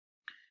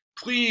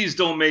Please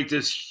don't make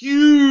this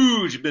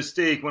huge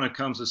mistake when it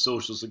comes to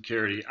Social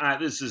Security.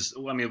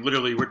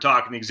 Literally, we're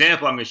talking, the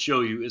example I'm going to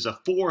show you is a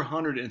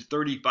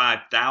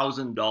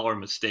 $435,000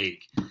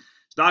 mistake.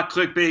 It's not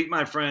clickbait,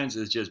 my friends.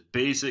 It's just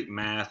basic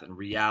math and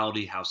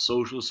reality, how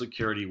Social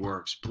Security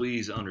works.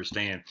 Please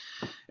understand.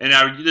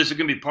 And this is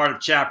going to be part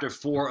of Chapter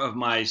 4 of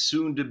my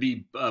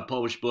soon-to-be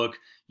published book,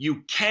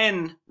 You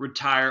Can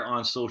Retire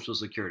on Social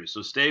Security.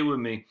 So stay with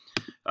me.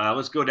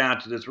 Let's go down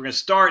to this. We're going to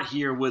start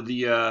here with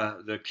the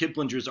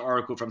Kiplinger's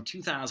article from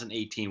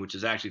 2018, which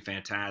is actually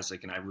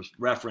fantastic, and I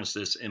referenced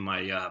this in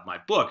my my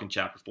book in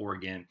Chapter 4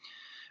 again.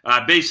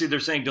 Basically,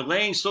 they're saying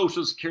delaying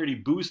Social Security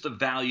boosts the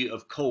value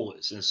of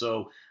COLAs. And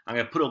so I'm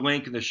going to put a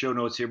link in the show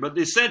notes here. But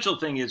the essential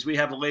thing is we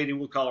have a lady,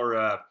 we'll call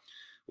her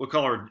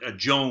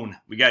Joan.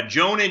 We got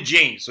Joan and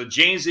Jane. So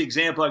Jane's the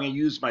example. I'm going to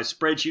use my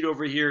spreadsheet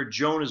over here.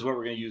 Joan is what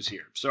we're going to use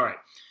here. Sorry.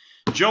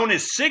 Joan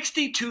is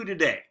 62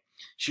 today.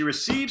 She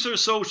receives her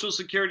Social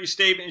Security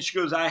statement and she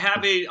goes, I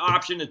have an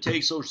option to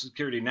take Social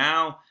Security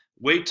now,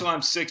 wait till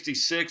I'm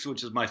 66,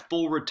 which is my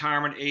full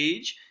retirement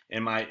age,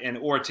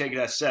 or take it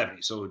at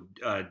 70. So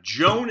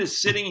Joan is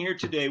sitting here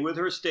today with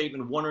her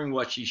statement wondering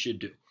what she should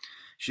do.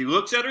 She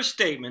looks at her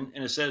statement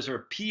and it says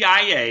her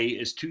PIA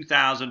is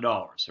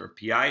 $2,000. Her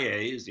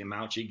PIA is the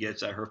amount she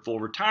gets at her full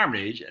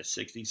retirement age at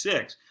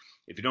 66.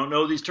 If you don't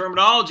know these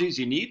terminologies,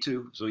 you need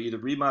to. So either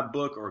read my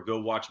book or go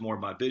watch more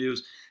of my videos.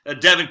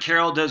 Devin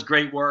Carroll does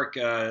great work.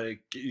 Larry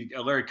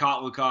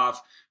Kotlikoff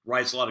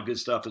writes a lot of good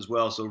stuff as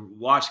well. So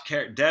watch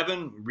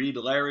Devin, read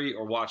Larry,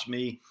 or watch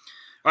me.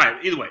 All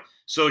right, either way.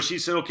 So she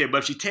said, okay, but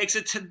if she takes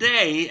it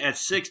today at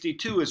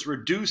 62, it's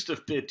reduced to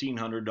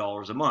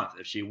 $1,500 a month.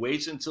 If she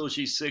waits until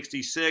she's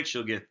 66,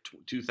 she'll get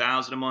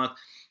 $2,000 a month.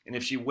 And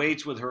if she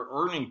waits with her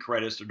earning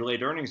credits or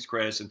delayed earnings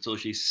credits until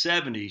she's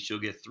 70, she'll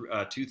get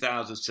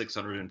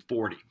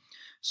 $2,640.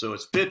 So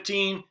it's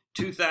 15,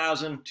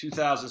 2,000,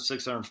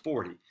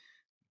 2,640.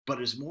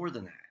 But it's more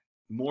than that,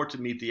 more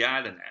to meet the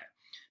eye than that.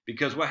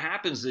 Because what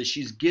happens is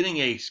she's getting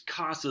a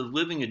cost of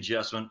living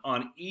adjustment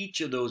on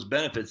each of those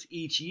benefits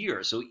each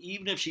year. So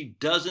even if she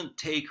doesn't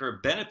take her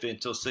benefit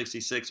until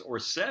 66 or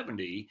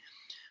 70,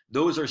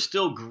 those are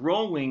still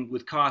growing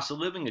with cost of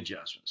living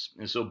adjustments.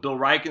 And so Bill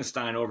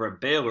Reichenstein over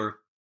at Baylor,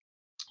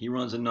 he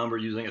runs a number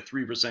using a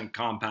 3%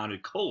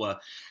 compounded COLA.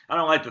 I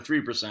don't like the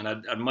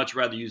 3%. I'd much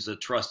rather use the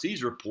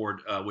trustees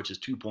report, which is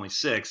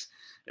 2.6.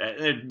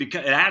 It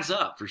adds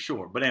up for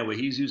sure. But anyway,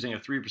 he's using a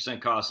 3%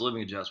 cost of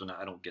living adjustment.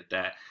 I don't get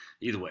that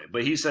either way.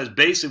 But he says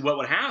basically what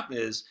would happen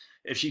is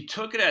if she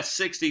took it at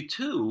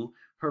 62,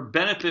 her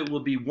benefit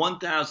will be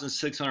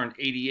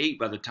 $1,688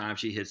 by the time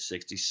she hits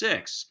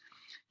 66.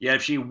 Yet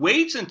if she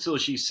waits until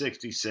she's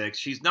 66,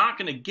 she's not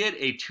going to get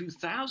a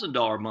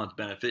 $2,000 a month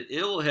benefit.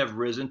 It will have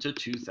risen to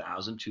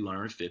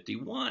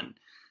 $2,251.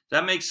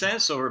 That makes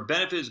sense? So her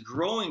benefit is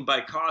growing by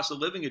cost of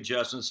living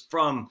adjustments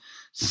from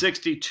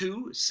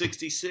 62,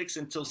 66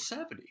 until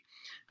 70.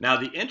 Now,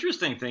 the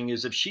interesting thing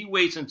is if she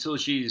waits until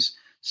she's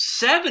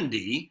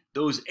 70,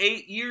 those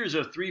 8 years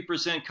of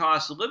 3%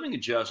 cost of living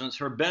adjustments,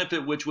 her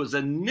benefit, which was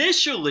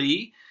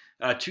initially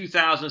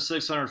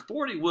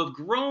 $2,640, will have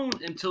grown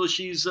until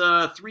she's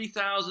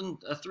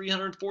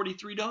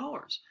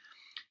 $3,343.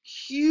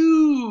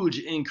 Huge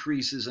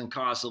increases in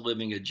cost of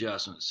living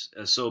adjustments.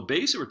 So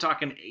basically, we're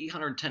talking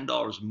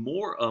 $810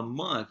 more a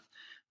month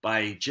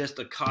by just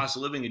the cost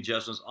of living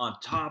adjustments on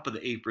top of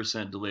the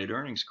 8% delayed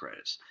earnings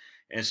credits.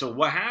 And so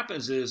what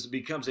happens is it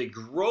becomes a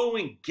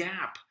growing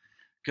gap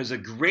because the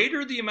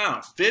greater the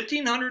amount,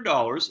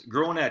 $1,500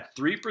 growing at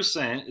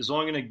 3% is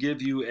only going to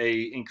give you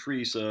an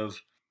increase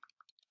of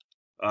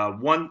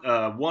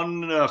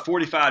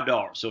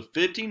 $145. So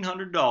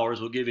 $1,500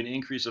 will give you an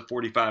increase of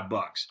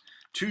 $45.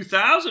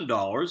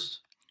 $2,000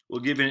 will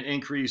give you an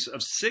increase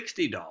of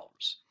 $60.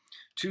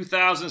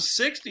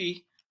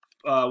 $2,060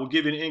 will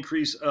give you an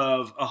increase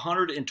of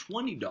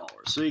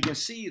 $120. So you can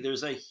see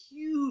there's a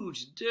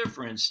huge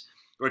difference,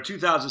 or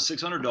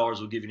 $2,600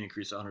 will give you an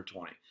increase of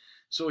 $120.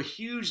 So a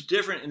huge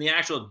difference in the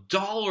actual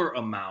dollar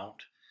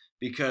amount,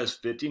 because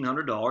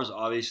 $1,500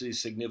 obviously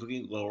is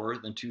significantly lower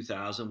than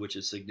 $2,000, which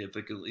is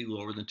significantly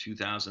lower than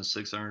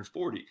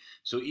 $2,640.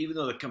 So even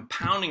though the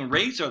compounding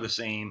rates are the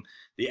same,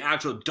 the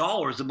actual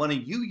dollars, the money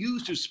you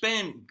use to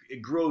spend,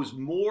 it grows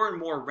more and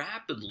more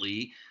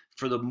rapidly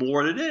for the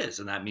more it is.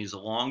 And that means the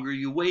longer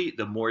you wait,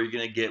 the more you're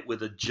going to get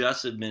with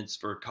adjustments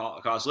for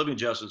cost of living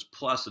adjustments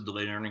plus the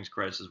delayed earnings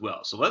credits as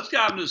well. So let's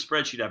dive into the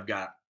spreadsheet I've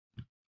got.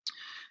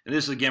 And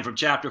this is again from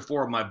Chapter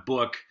 4 of my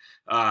book,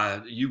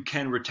 You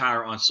Can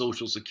Retire on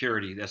Social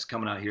Security. That's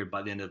coming out here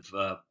by the end of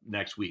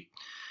next week.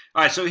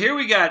 All right, so here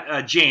we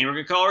got Jane. We're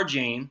going to call her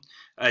Jane.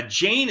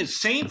 Jane is the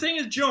same thing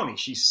as Joni.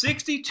 She's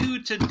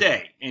 62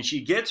 today, and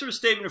she gets her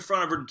statement in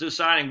front of her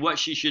deciding what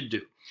she should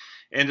do.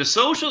 And the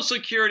Social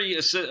Security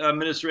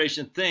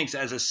Administration thinks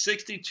as a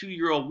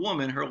 62-year-old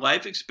woman, her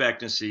life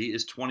expectancy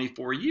is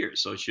 24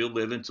 years. So she'll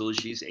live until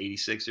she's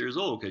 86 years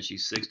old because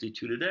she's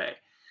 62 today.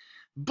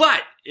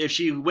 But if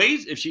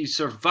she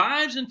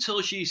survives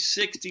until she's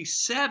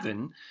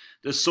 67,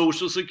 the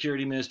Social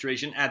Security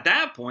Administration at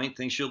that point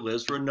thinks she'll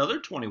live for another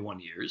 21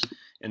 years.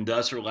 and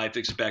thus her life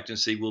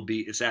expectancy will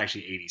be, it's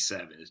actually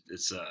 87.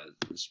 It's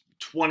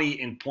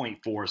 20 and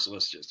 0.4, so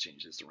let's just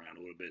change this around a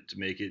little bit to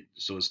make it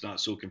so it's not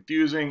so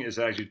confusing. It's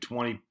actually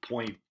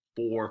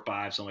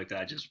 20.45, something like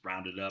that, just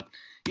round it up.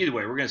 Either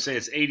way, we're going to say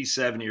it's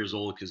 87 years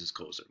old because it's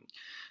closer.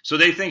 So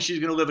they think she's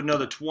going to live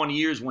another 20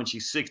 years when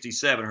she's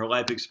 67. Her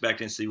life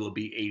expectancy will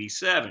be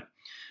 87.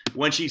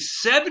 When she's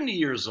 70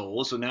 years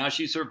old, so now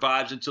she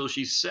survives until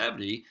she's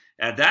 70,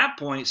 at that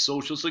point,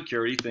 Social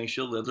Security thinks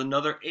she'll live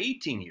another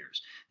 18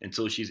 years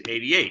until she's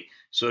 88.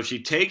 So if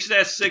she takes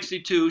that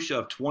 62,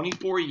 she'll have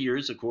 24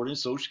 years, according to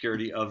Social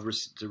Security,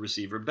 to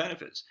receive her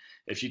benefits.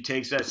 If she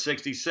takes that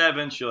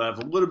 67, she'll have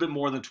a little bit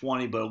more than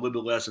 20, but a little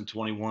bit less than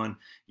 21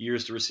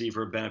 years to receive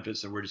her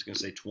benefits. And we're just going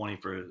to say 20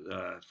 for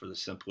the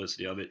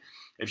simplicity of it.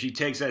 If she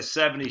takes that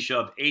 70,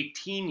 she'll have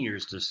 18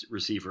 years to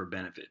receive her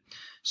benefit.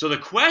 So the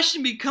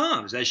question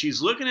becomes, as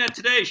she's looking at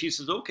today, she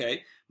says,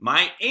 okay,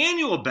 my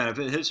annual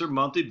benefit hits her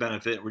monthly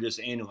benefit. We're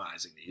just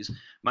annualizing these.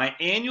 My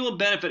annual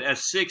benefit at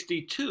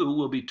 62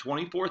 will be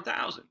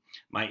 $24,000.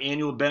 My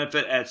annual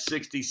benefit at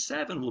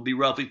 67 will be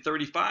roughly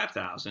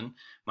 $35,000.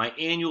 My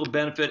annual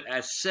benefit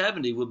at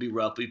 70 will be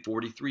roughly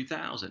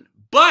 $43,000.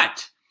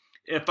 But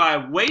if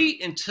I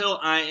wait until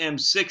I am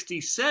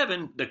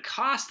 67, the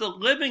cost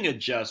of living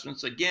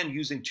adjustments, again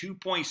using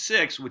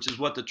 2.6, which is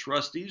what the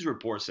trustees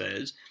report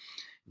says,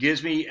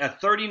 gives me a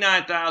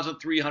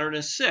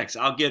 $39,306.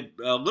 I'll get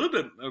a little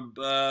bit,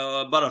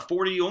 about a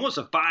 40, almost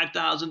a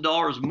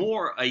 $5,000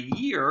 more a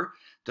year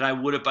than I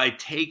would if I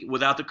take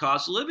without the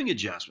cost of living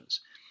adjustments.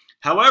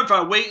 However, if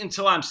I wait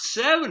until I'm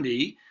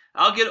 70,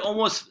 I'll get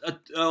almost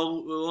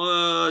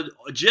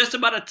just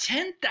about a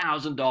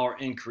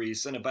 $10,000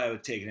 increase than if I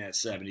had taken it at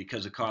 70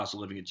 because of cost of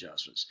living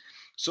adjustments.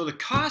 So the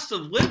cost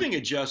of living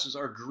adjustments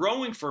are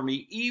growing for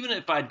me even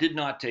if I did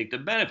not take the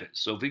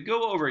benefits. So if we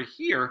go over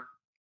here,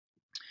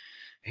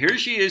 here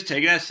she is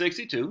taking at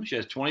 62. She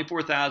has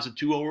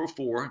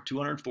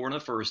 $24,204 in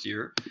the first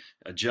year.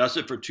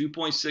 Adjusted for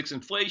 2.6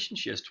 inflation,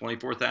 she has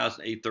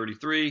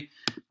 $24,833,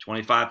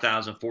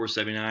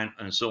 $25,479,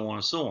 and so on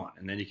and so on.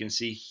 And then you can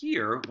see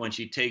here, when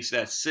she takes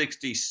that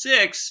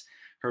 66,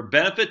 her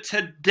benefit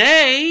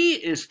today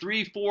is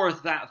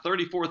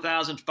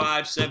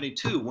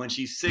 $34,572 when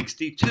she's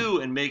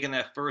 62 and making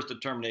that first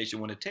determination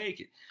when to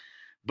take it.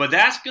 But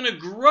that's going to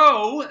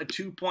grow a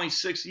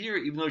 2.6 a year,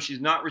 even though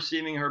she's not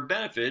receiving her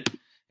benefit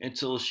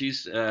until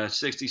she's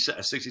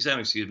 67,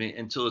 excuse me,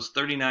 until it's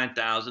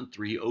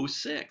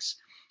 $39,306.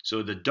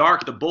 So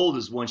the bold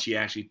is when she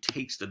actually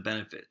takes the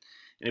benefit.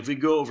 And if we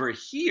go over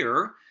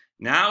here,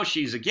 now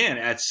she's again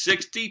at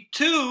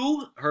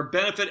 62. Her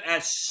benefit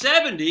at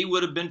 70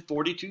 would have been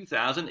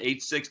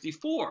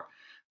 $42,864.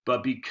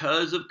 But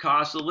because of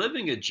cost of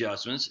living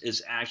adjustments,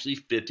 it's actually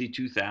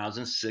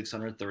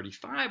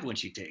 $52,635 when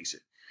she takes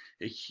it.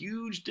 A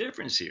huge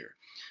difference here.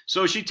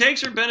 So she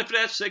takes her benefit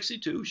at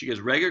 62. She gets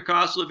regular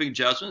cost of living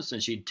adjustments,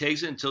 and she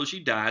takes it until she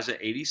dies at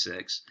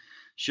 86.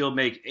 She'll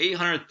make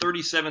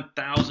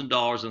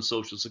 $837,000 in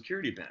Social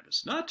Security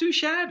benefits. Not too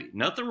shabby.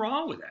 Nothing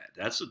wrong with that.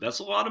 That's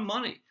a lot of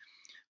money.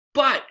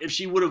 But if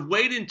she would have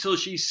waited until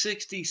she's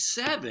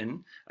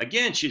 67,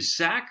 again, she'd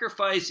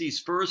sacrifice these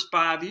first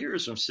 5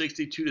 years from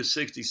 62 to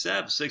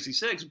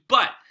 66.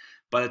 But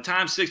by the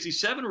time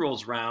 67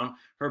 rolls around,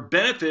 her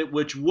benefit,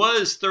 which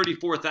was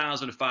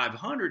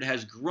 $34,500,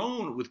 has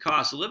grown with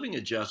cost of living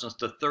adjustments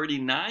to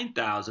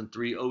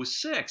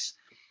 $39,306.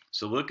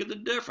 So look at the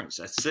difference.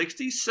 At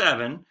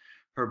 67,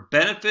 her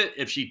benefit,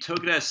 if she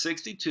took it at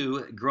 62,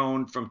 had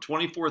grown from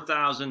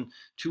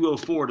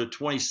 $24,204 to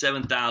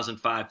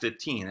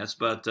 $27,515. That's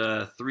about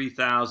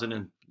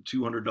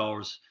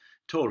 $3,200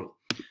 total.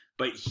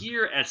 But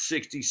here at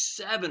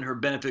 67, her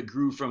benefit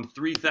grew from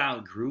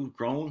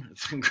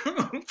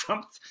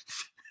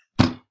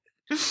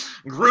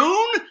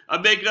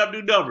I'm making up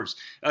new numbers.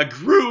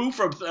 Grew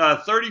from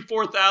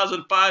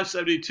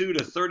 $34,572 to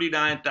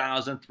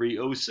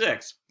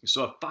 $39,306.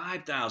 So a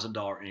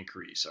 $5,000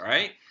 increase, all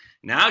right?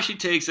 Now she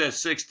takes that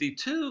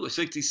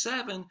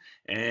 67,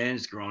 and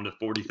it's grown to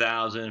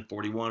 $40,000,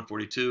 $41,000,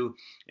 $42,000,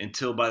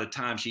 until by the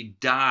time she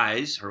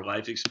dies, her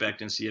life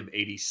expectancy of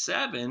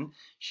 87,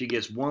 she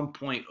gets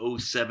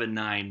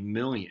 $1.079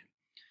 million.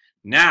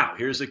 Now,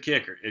 here's the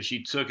kicker. If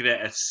she took it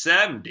at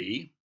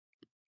 70,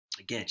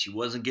 again, she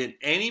wasn't getting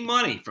any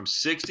money from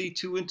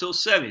 62 until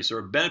 70, so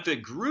her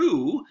benefit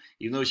grew,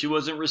 even though she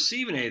wasn't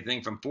receiving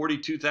anything, from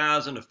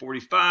 $42,000 to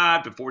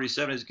 $45,000 to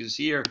 $47,000, as you can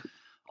see here,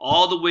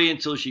 all the way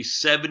until she's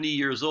 70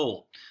 years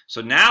old.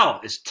 So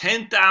now it's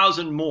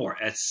 $10,000 more.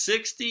 At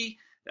 70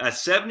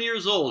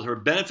 years old, her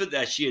benefit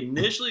that she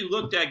initially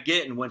looked at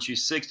getting when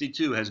she's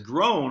 62 has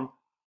grown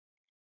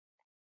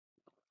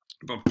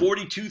from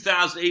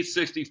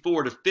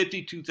 $42,864 to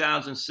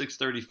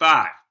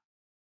 $52,635.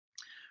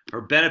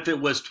 Her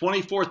benefit was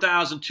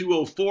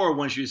 $24,204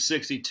 when she was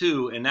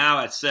 62, and now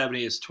at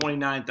 70, it's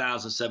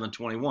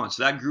 $29,721.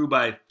 So that grew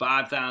by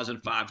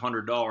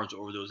 $5,500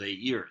 over those 8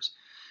 years.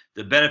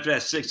 The benefit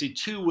at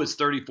 62 was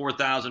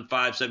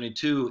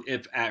 $34,572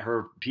 if at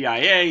her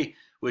PIA,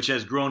 which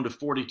has grown to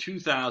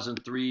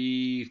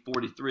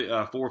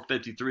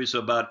 453, so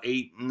about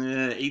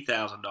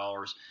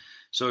 $8,000.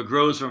 So it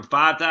grows from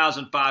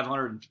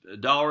 $5,500,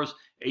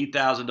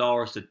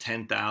 $8,000 to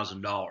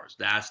 $10,000.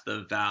 That's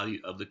the value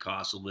of the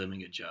cost of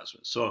living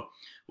adjustment. So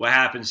what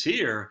happens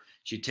here,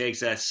 she takes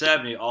that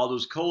 70, all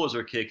those COLAs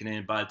are kicking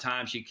in. By the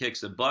time she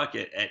kicks the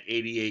bucket at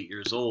 88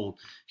 years old,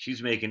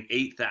 she's making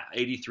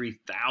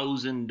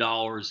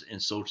 $83,000 in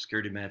Social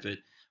Security benefit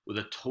with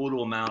a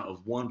total amount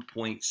of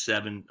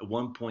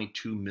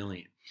 1.2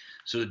 million.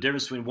 So the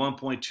difference between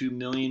 1.2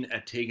 million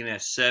at taking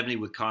at 70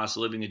 with cost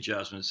of living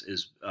adjustments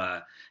is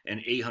and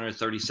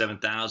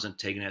 837,000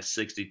 taken at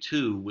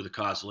 62 with the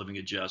cost of living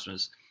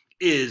adjustments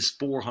is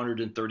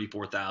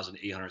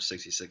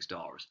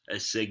 $434,866. A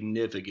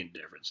significant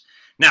difference.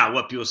 Now,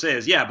 what people say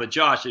is, yeah, but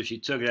Josh, if she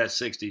took it at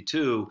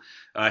 62,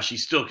 she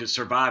still could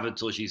survive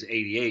until she's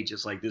 88,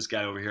 just like this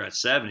guy over here at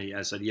 70.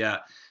 I said, yeah.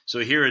 So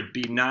here it'd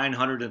be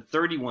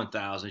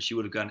 931,000. She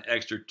would have got an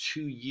extra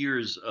 2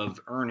 years of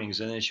earnings,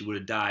 and then she would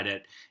have died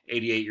at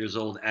 88 years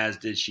old, as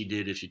she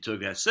did if she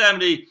took it at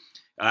 70.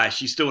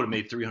 She still would have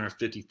made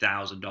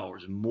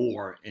 $350,000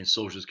 more in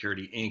Social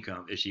Security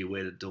income if she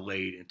waited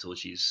delayed until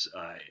she's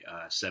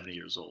 70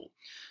 years old.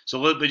 So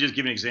let me just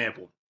give an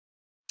example.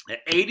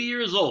 At 80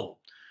 years old,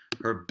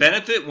 her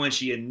benefit when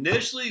she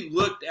initially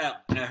looked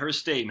at her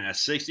statement at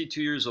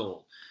 62 years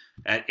old,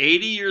 at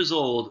 80 years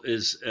old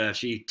is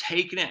she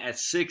taken it at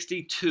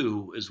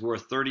 62 is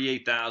worth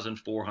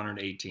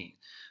 $38,418.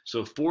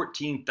 So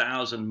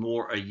 $14,000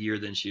 more a year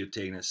than she had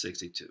taken at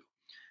 62.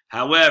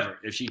 However,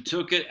 if she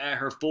took it at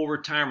her full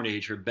retirement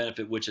age, her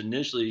benefit, which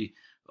initially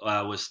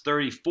was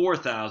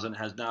 $34,000,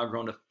 has now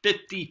grown to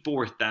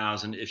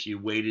 $54,000 if she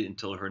waited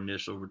until her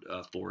initial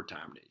full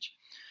retirement age.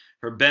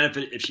 Her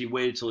benefit, if she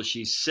waited until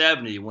she's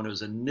 70, when it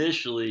was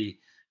initially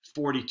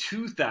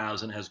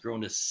 $42,000, has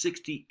grown to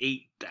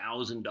 $68,000.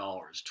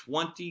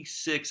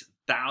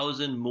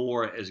 $26,000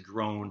 more has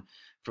grown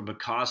from the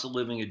cost of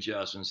living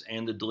adjustments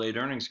and the delayed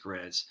earnings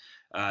credits.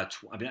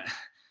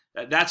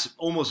 That's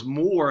almost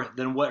more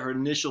than what her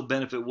initial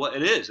benefit was.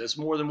 It is. That's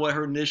more than what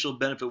her initial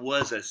benefit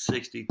was at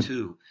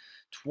 62.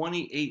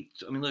 28.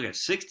 I mean, look at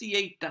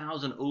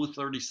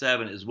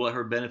 68,037 is what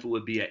her benefit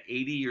would be at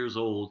 80 years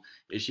old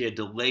if she had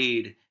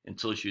delayed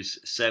until she was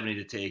 70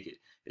 to take it.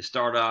 It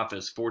started off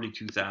as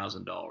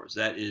 $42,000.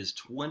 That is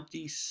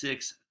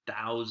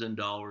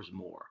 $26,000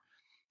 more.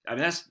 I mean,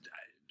 that's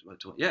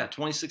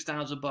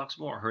 $26,000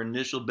 more. Her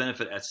initial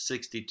benefit at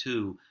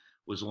 62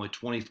 was only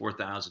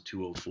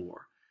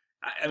 $24,204.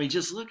 I mean,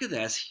 just look at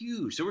that. It's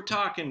huge. So we're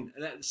talking,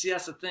 see,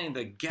 that's the thing.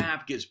 The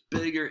gap gets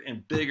bigger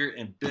and bigger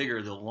and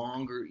bigger the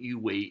longer you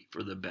wait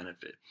for the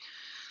benefit.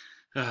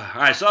 All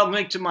right, so I'll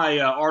link to my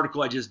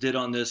article I just did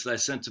on this that I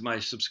sent to my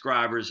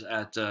subscribers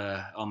at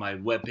on my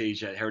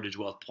webpage at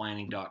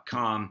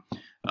heritagewealthplanning.com.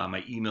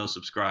 My email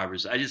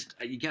subscribers. I just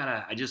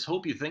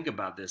hope you think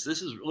about this.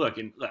 This is, look,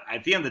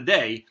 at the end of the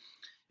day,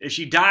 if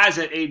she dies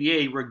at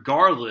 88,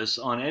 regardless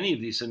on any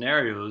of these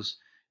scenarios,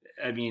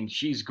 I mean,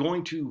 she's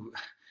going to...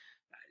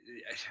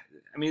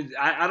 I mean,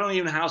 I don't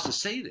even know how else to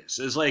say this.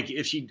 It's like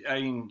if she, I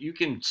mean, you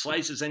can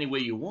slice this any way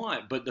you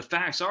want, but the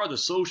facts are the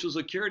Social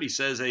Security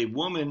says a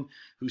woman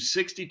who's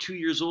 62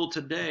 years old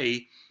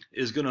today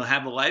is going to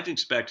have a life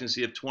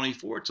expectancy of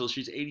 24 till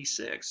she's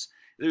 86.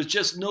 There's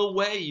just no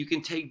way you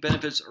can take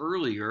benefits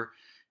earlier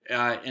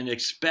and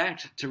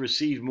expect to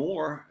receive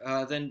more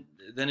than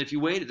if you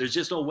waited. There's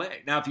just no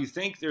way. Now, if you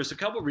think there's a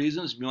couple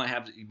reasons, you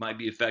might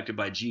be affected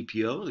by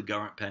GPO, the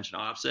government pension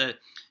offset.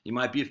 You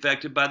might be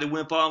affected by the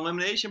windfall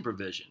elimination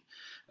provision.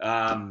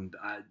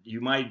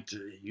 You might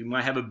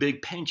have a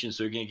big pension,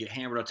 so you're going to get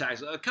hammered on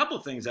taxes. A couple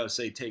of things I would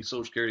say take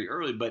Social Security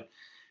early, but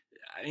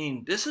I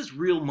mean, this is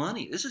real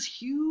money. This is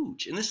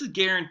huge, and this is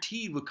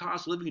guaranteed with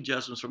cost of living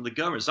adjustments from the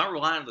government. It's not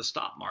relying on the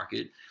stock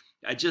market.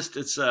 There's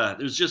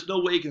just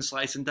no way you can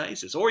slice and dice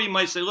this. Or you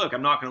might say, look,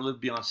 I'm not going to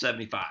live beyond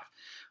 75.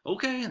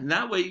 Okay, and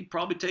that way you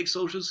probably take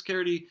Social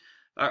Security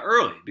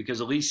early, because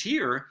at least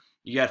here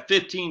you got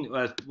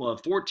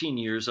 14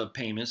 years of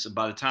payments, and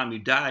by the time you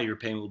die, your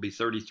payment will be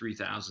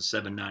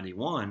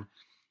 $33,791.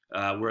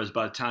 Whereas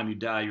by the time you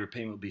die, your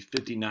payment will be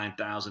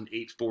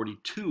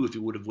 $59,842 if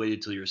you would have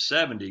waited till you're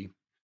 70.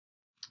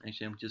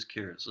 Actually, I'm just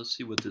curious. Let's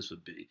see what this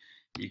would be.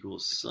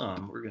 Equals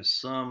sum. We're going to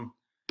sum.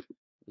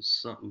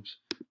 Let's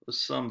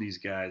sum these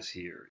guys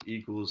here.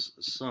 Equals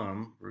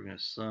sum.'re going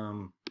to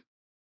sum.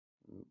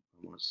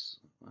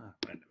 I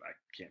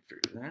can't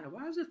figure that out.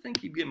 Why does the thing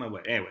keep getting my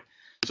way? Anyway,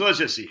 so let's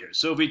just see here.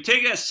 So if we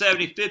take that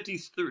 70,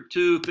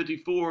 52,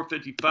 54,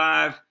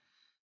 55,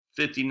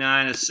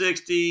 59,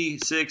 60,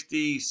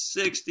 60,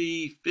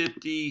 60,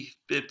 50,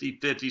 50,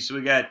 50. So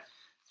we got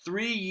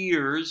 3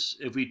 years.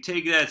 If we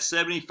take that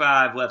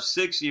 75, left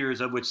 6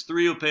 years, of which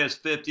 3 will pay us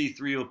 50,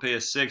 3 will pay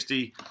us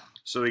 60.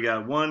 So we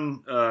got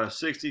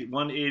 160,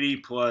 180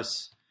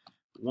 plus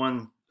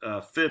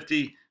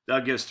 150.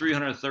 That'll give us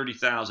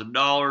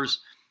 $330,000.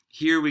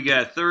 Here we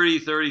got 30,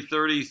 30,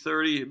 30,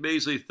 30,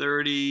 basically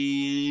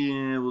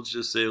 30, we'll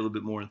just say a little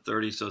bit more than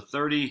 30. So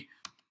 30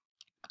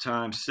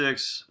 times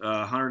 6,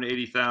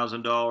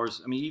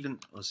 $180,000. I mean, even,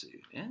 let's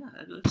see. Yeah,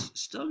 it's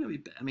still going to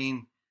be, I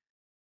mean,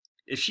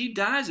 if she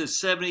dies at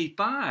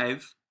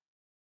 75,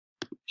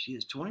 she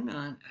is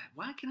 29.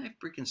 Why can I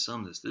freaking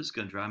sum this? This is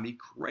going to drive me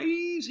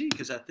crazy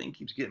because that thing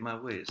keeps getting my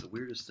way. It's the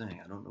weirdest thing.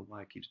 I don't know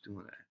why it keeps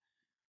doing that.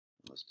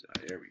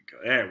 There we go.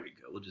 There we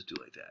go. We'll just do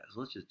it like that. So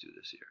let's just do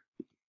this here.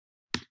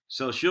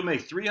 So she'll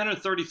make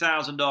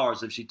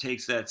 $330,000 if she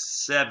takes that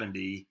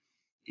 70,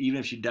 even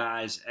if she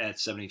dies at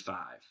 75.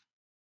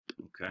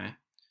 Okay.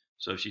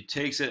 So if she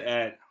takes it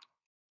at,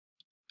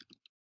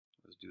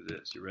 let's do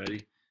this. You ready?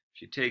 If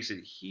she takes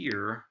it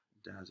here,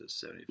 dies at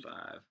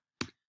 75,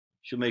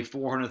 she'll make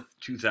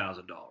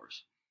 $402,000.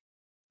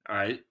 All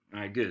right,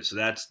 good. So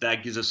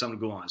that gives us something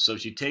to go on. So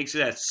if she takes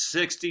it at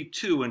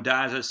 62 and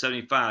dies at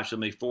 75, she'll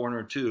make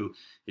 402.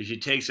 If she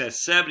takes it at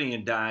 70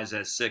 and dies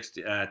at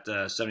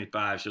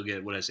 75, she'll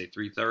get, what did I say,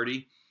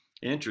 330.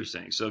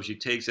 Interesting. So if she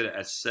takes it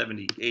at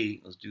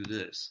 78, let's do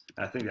this.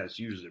 I think that's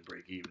usually a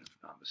break even, if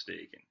I'm not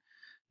mistaken.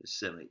 The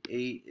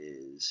 78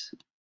 is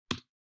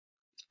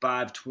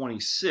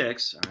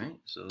 526. All right.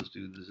 So let's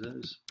do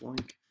this.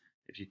 Blink.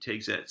 If she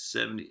takes that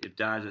 70, it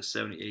dies at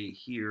 78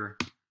 here.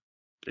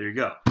 There you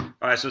go.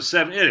 All right, so it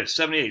is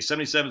 78,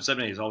 77,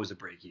 78 is always a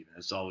break even.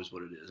 That's always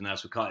what it is, and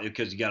that's what,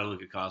 because you got to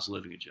look at cost of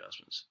living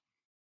adjustments.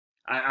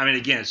 I mean,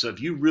 again, so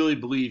if you really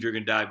believe you're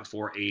going to die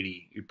before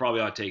 80, you probably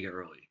ought to take it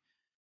early.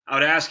 I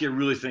would ask you to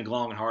really think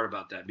long and hard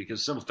about that,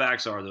 because simple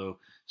facts are, though,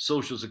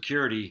 Social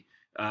Security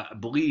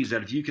believes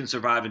that if you can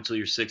survive until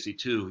you're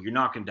 62, you're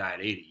not going to die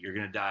at 80. You're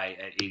going to die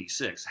at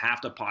 86.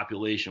 Half the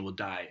population will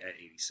die at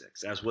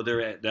 86. That's what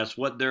that's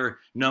what their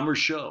numbers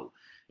show.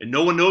 And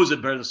no one knows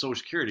it better than Social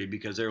Security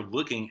because they're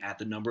looking at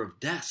the number of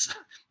deaths.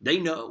 They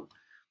know.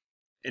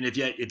 And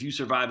if you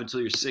survive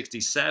until you're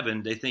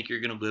 67, they think you're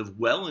going to live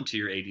well into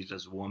your 80s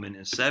as a woman.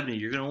 And 70,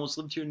 you're going to almost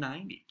live to your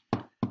 90.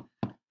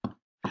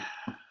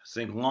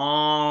 Think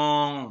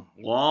long,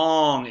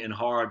 long and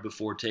hard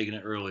before taking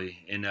it early.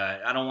 And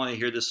I don't want to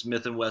hear the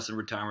Smith & Wesson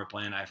retirement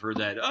plan. I've heard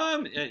that.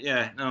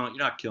 Yeah, no, you're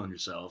not killing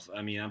yourself.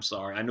 I mean, I'm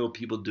sorry. I know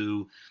people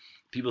do.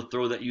 People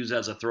use it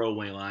as a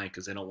throwaway line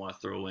because they don't want to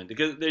throw in,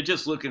 because they're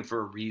just looking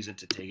for a reason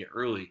to take it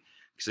early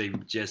because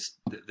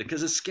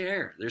they're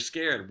scared. They're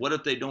scared. What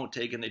if they don't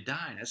take it and they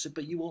die? And I said,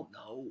 but you won't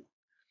know.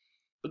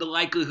 But the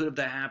likelihood of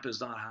that happening is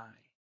not high.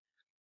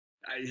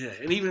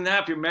 And even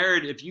that, if you're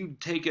married, if you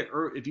take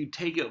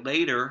it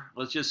later,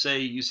 let's just say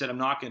you said, I'm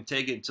not going to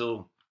take it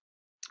until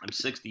I'm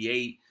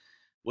 68.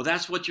 Well,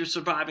 that's what your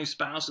surviving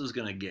spouse is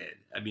going to get.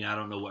 I mean, I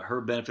don't know what her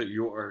benefit,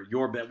 your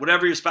benefit,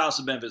 whatever your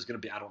spouse's benefit is going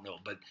to be. I don't know.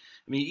 But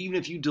I mean, even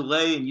if you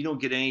delay and you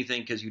don't get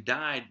anything because you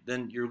died,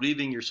 then you're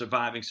leaving your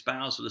surviving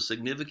spouse with a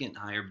significant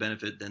higher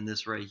benefit than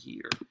this right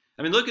here.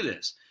 I mean, look at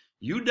this.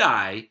 You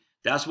die,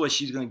 that's what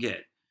she's going to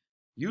get.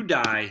 You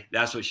die,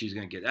 that's what she's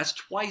going to get. That's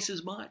twice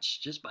as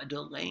much just by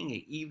delaying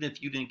it, even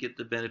if you didn't get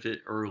the benefit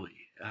early.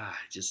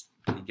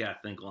 You got to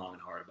think long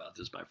and hard about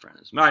this, my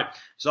friends. All right,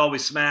 as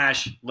always,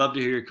 smash. Love to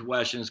hear your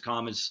questions,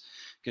 comments,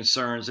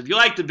 concerns. If you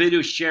like the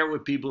video, share it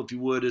with people if you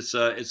would. It's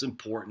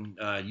important.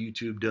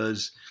 YouTube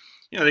does,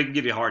 they can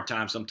give you a hard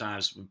time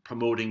sometimes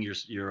promoting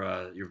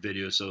your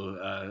video.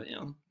 So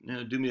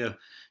do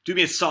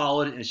me a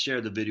solid and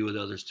share the video with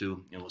others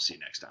too. And we'll see you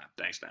next time.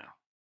 Thanks now.